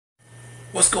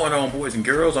What's going on, boys and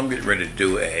girls? I'm getting ready to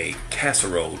do a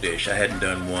casserole dish. I hadn't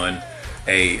done one.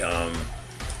 A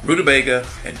rutabaga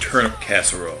and turnip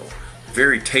casserole.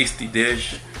 Very tasty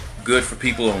dish, good for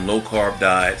people on low-carb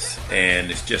diets, and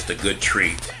it's just a good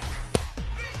treat.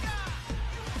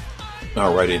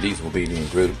 Alrighty, these will be the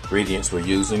ingredients we're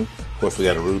using. Of course, we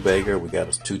got a rutabaga, we got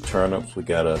us 2 turnips, we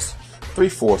got us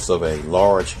 3/4 of a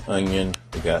large onion,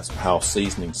 we got some house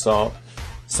seasoning salt,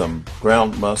 some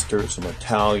ground mustard, some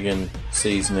Italian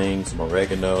seasoning, some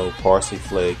oregano, parsley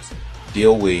flakes,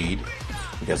 dill weed.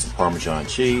 We got some Parmesan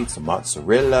cheese, some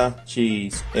mozzarella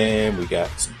cheese, and we got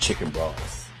some chicken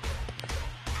broth.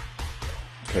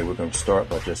 Okay, we're going to start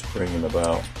by just bringing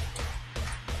about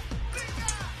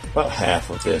half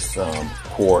of this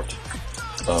quart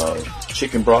of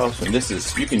chicken broth, and this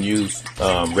is, you can use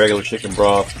regular chicken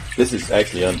broth. This is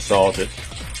actually unsalted,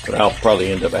 but I'll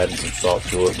probably end up adding some salt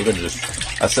to it. We're going to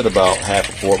I said about half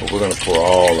a quart, but we're going to pour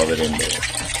all of it in there.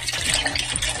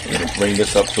 We're going to bring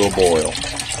this up to a boil.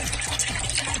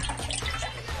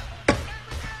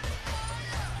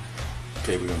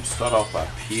 Okay, we're going to start off by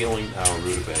peeling our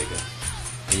rutabaga.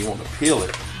 And you want to peel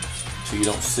it so you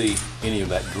don't see any of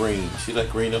that green. See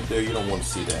that green up there? You don't want to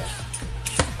see that.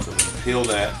 So we're going to peel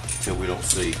that until we don't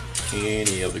see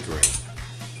any of the green.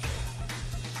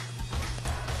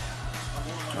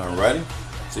 Alrighty.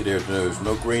 See, there's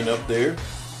no green up there.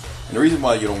 And the reason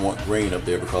why you don't want green up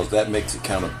there, because that makes it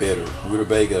kind of bitter.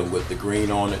 Rutabaga with the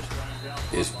green on it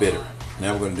is bitter.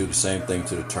 Now we're going to do the same thing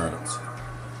to the turnips.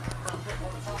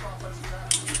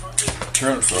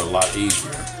 Turnips are a lot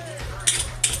easier.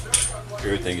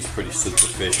 Everything is pretty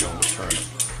superficial on the turnip.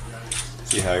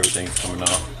 See how everything's coming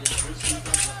out?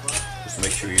 Just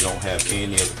make sure you don't have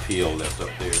any of the peel left up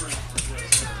there.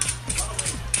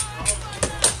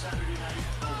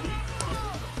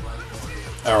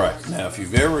 Alright, now if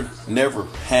you've never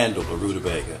handled a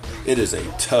rutabaga, it is a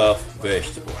tough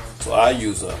vegetable. So I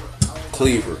use a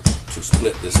cleaver to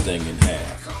split this thing in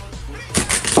half.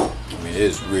 I mean, it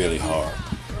is really hard.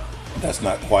 That's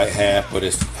not quite half, but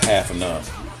it's half enough.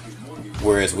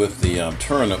 Whereas with the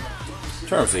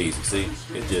turnip's easy, see?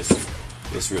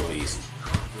 It's real easy.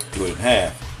 Do it in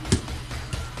half.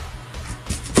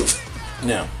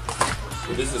 Now,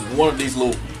 so this is one of these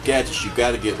little gadgets you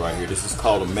got to get right here. This is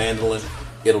called a mandolin.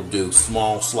 It'll do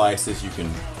small slices. You can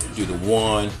do the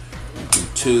 1, you do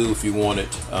 2 if you want it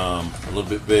a little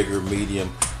bit bigger,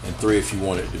 medium, and 3 if you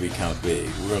want it to be kind of big.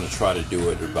 We're going to try to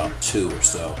do it at about 2 or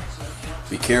so.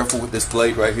 Be careful with this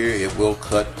blade right here. It will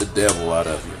cut the devil out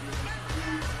of you.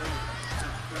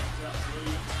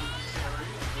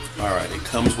 Alright, it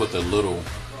comes with a little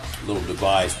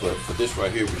device, but for this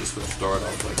right here, we're just going to start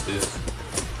off like this.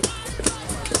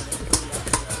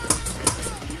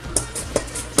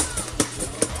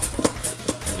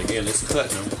 And again, it's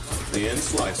cutting them thin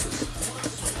slices.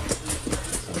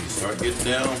 When you start getting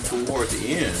down toward the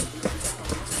end,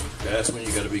 that's when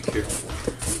you got to be careful,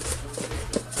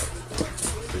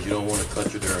 because you don't want to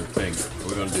cut your darn finger.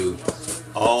 We're going to do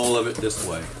all of it this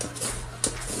way.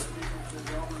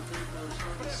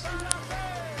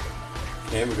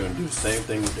 And we're going to do the same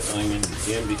thing with the onion.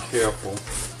 Again, be careful.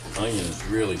 The onion is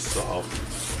really soft.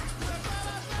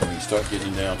 When you start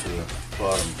getting down to the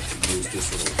bottom, use this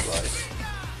little slice.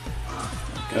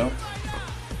 There you go.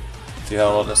 See how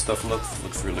all that stuff looks?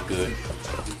 Looks really good.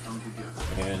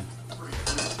 And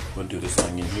I'm going to do this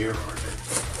onion here.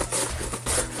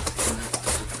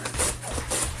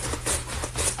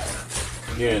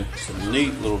 Again, it's a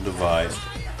neat little device.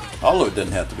 All of it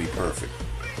doesn't have to be perfect.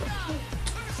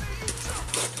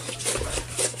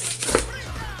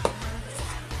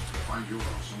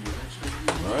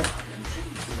 Alright.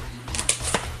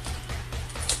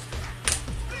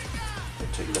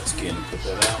 Take that skin and put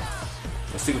that out.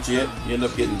 Let's see what you end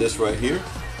up getting this right here.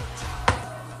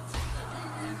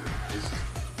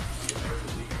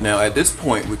 Now at this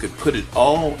point we could put it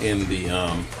all in the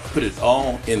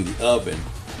oven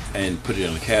and put it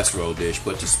in a casserole dish,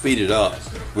 but to speed it up,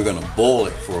 we're going to boil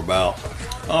it for about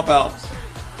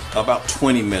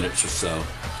 20 minutes or so.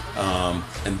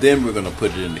 And then we're going to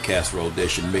put it in the casserole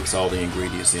dish and mix all the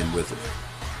ingredients in with it.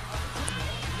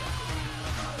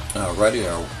 Alrighty,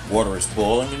 our water is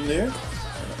boiling in there.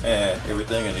 Add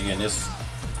everything, and again, this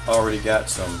already got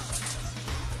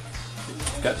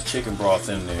the chicken broth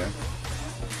in there.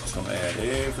 Just going to add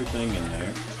everything in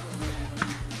there.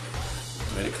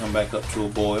 Let it come back up to a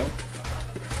boil.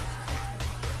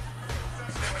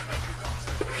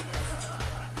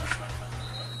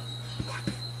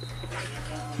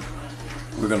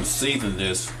 We're going to season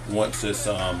this once it's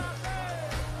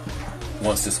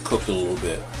cooked a little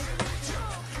bit.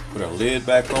 Put our lid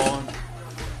back on,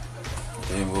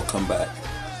 then we'll come back.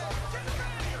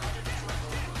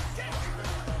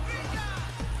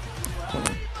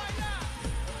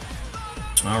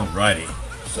 Alrighty,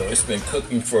 so it's been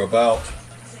cooking for about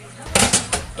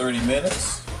 30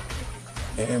 minutes,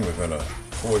 and we're gonna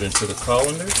pour it into the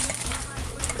colander.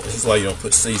 This is why you don't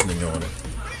put seasoning on it.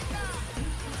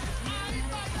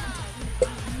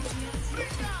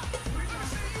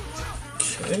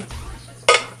 Okay.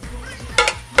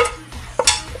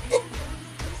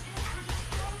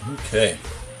 Okay.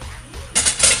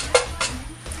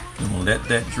 I'm gonna let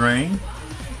that drain.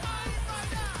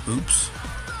 Oops,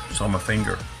 saw my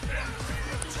finger.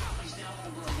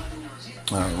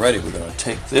 Alrighty, we're gonna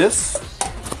take this.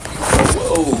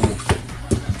 Whoa!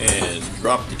 And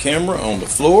drop the camera on the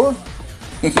floor.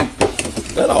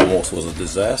 That almost was a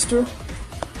disaster.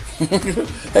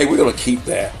 Hey, we're gonna keep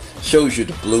that. Shows you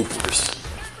the bloopers.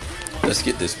 Let's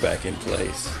get this back in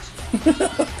place.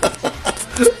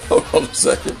 Hold on a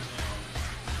second.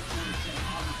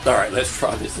 Alright, let's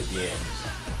try this again.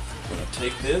 I'm gonna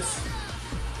take this,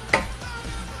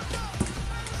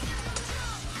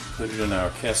 put it in our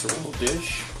casserole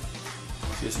dish.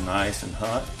 It's nice and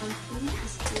hot.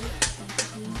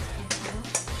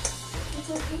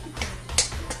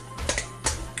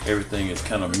 Everything is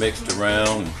kind of mixed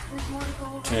around,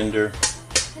 tender.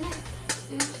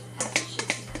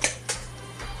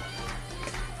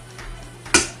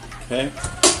 Okay,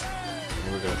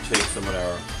 and we're going to take some of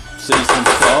our seasoned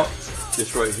salt.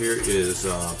 This right here is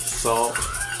salt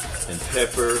and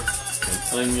pepper and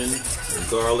onion and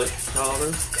garlic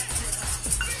powder.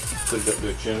 Put it up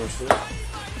there generously.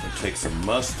 And take some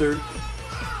mustard.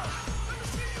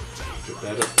 Put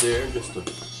that up there,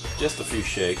 just a few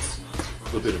shakes. A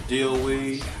little bit of dill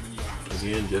weed.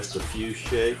 Again, just a few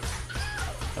shakes.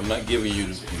 I'm not giving you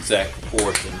exact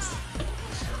proportions.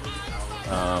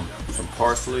 Some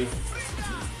parsley, a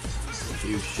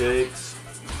few shakes,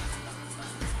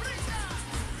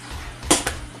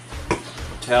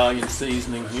 Italian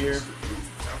seasoning here, a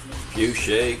few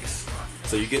shakes.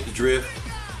 So you get the drift.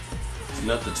 It's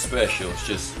nothing special, it's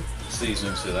just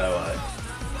seasonings that I like.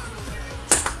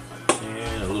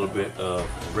 And a little bit of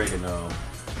oregano.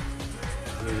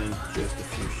 And just a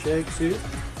few shakes here.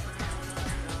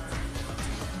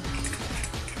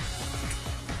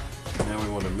 Now we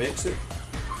want to mix it.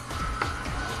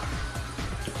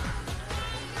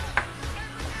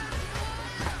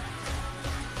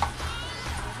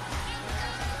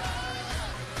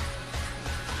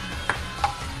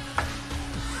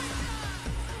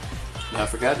 Now I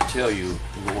forgot to tell you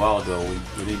a little while ago,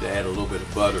 we need to add a little bit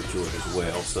of butter to it as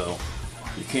well, so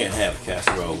you can't have a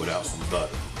casserole without some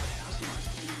butter.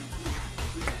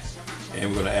 And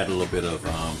we're going to add a little bit of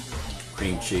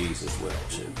cream cheese as well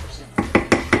too.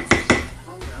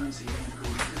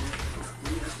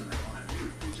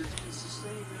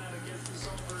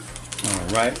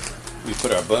 Alright, we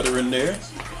put our butter in there.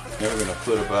 Now we're going to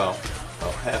put about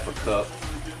half a cup.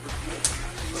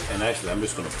 And actually, I'm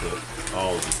just going to put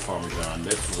all of this Parmesan.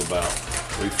 This is about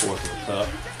 3/4 of a cup.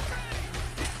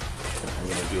 I'm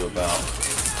going to do about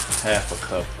half a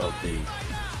cup of the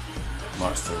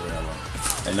mozzarella.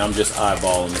 And I'm just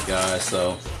eyeballing it, guys,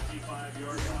 so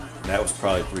that was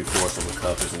probably 3/4 of a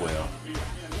cup as well.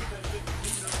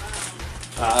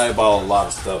 I eyeball a lot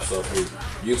of stuff, so if you're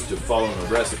used to following a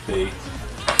recipe,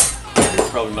 you're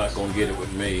probably not going to get it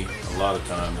with me. A lot of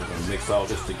times we're going to mix all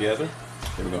this together.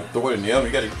 Then we're going to throw it in the oven.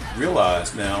 You got to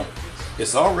realize now,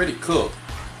 it's already cooked.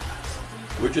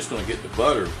 We're just going to get the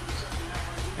butter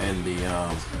and the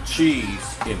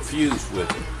cheese infused with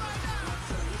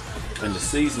it. And the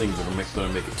seasonings are going to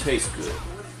make it taste good.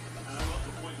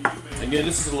 Again,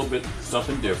 this is a little bit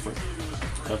something different.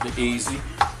 Something easy,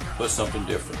 but something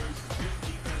different.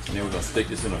 And then we're going to stick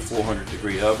this in a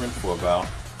 400-degree oven for about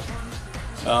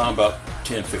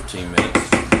 10-15 minutes.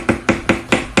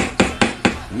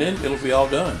 And then it'll be all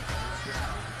done.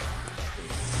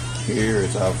 Here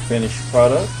is our finished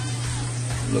product.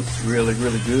 Looks really,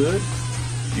 really good.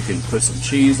 You can put some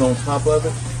cheese on top of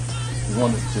it. You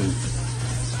want it to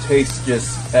taste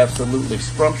just absolutely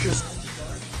scrumptious.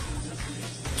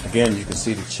 Again, you can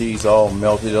see the cheese all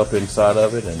melted up inside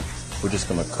of it, and we're just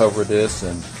going to cover this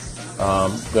and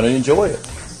going to enjoy it.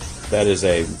 That is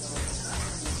a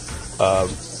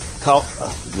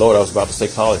Lord, I was about to say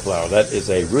cauliflower. That is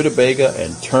a rutabaga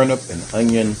and turnip and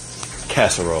onion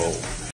casserole.